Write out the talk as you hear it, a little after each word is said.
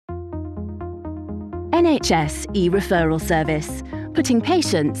NHS e-Referral service, putting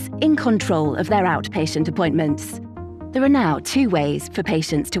patients in control of their outpatient appointments. There are now 2 ways for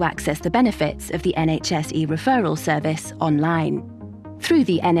patients to access the benefits of the NHS e-Referral service online: through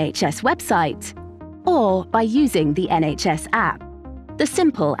the NHS website or by using the NHS app, the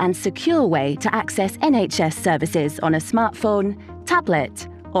simple and secure way to access NHS services on a smartphone, tablet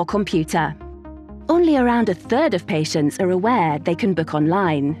or computer. Only around a third of patients are aware they can book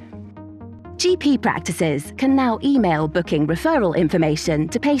online. GP practices can now email booking referral information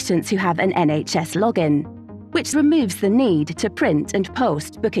to patients who have an NHS login, which removes the need to print and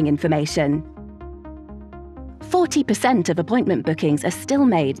post booking information. 40% of appointment bookings are still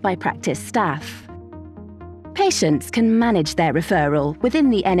made by practice staff. Patients can manage their referral within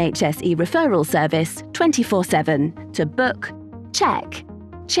the NHS e-Referral service 24/7 to book, check,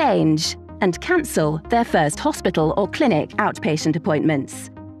 change and cancel their first hospital or clinic outpatient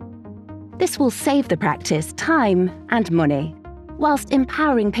appointments. This will save the practice time and money, whilst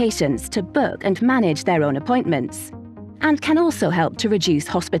empowering patients to book and manage their own appointments, and can also help to reduce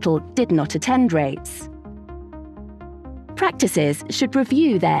hospital did not attend rates. Practices should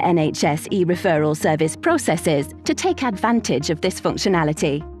review their NHS e-Referral service processes to take advantage of this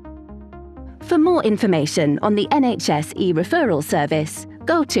functionality. For more information on the NHS e-Referral service,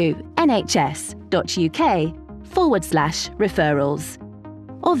 go to nhs.uk/referrals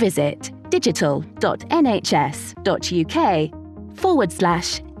or visit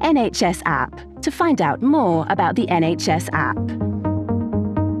digital.nhs.uk/NHS app to find out more about the NHS app.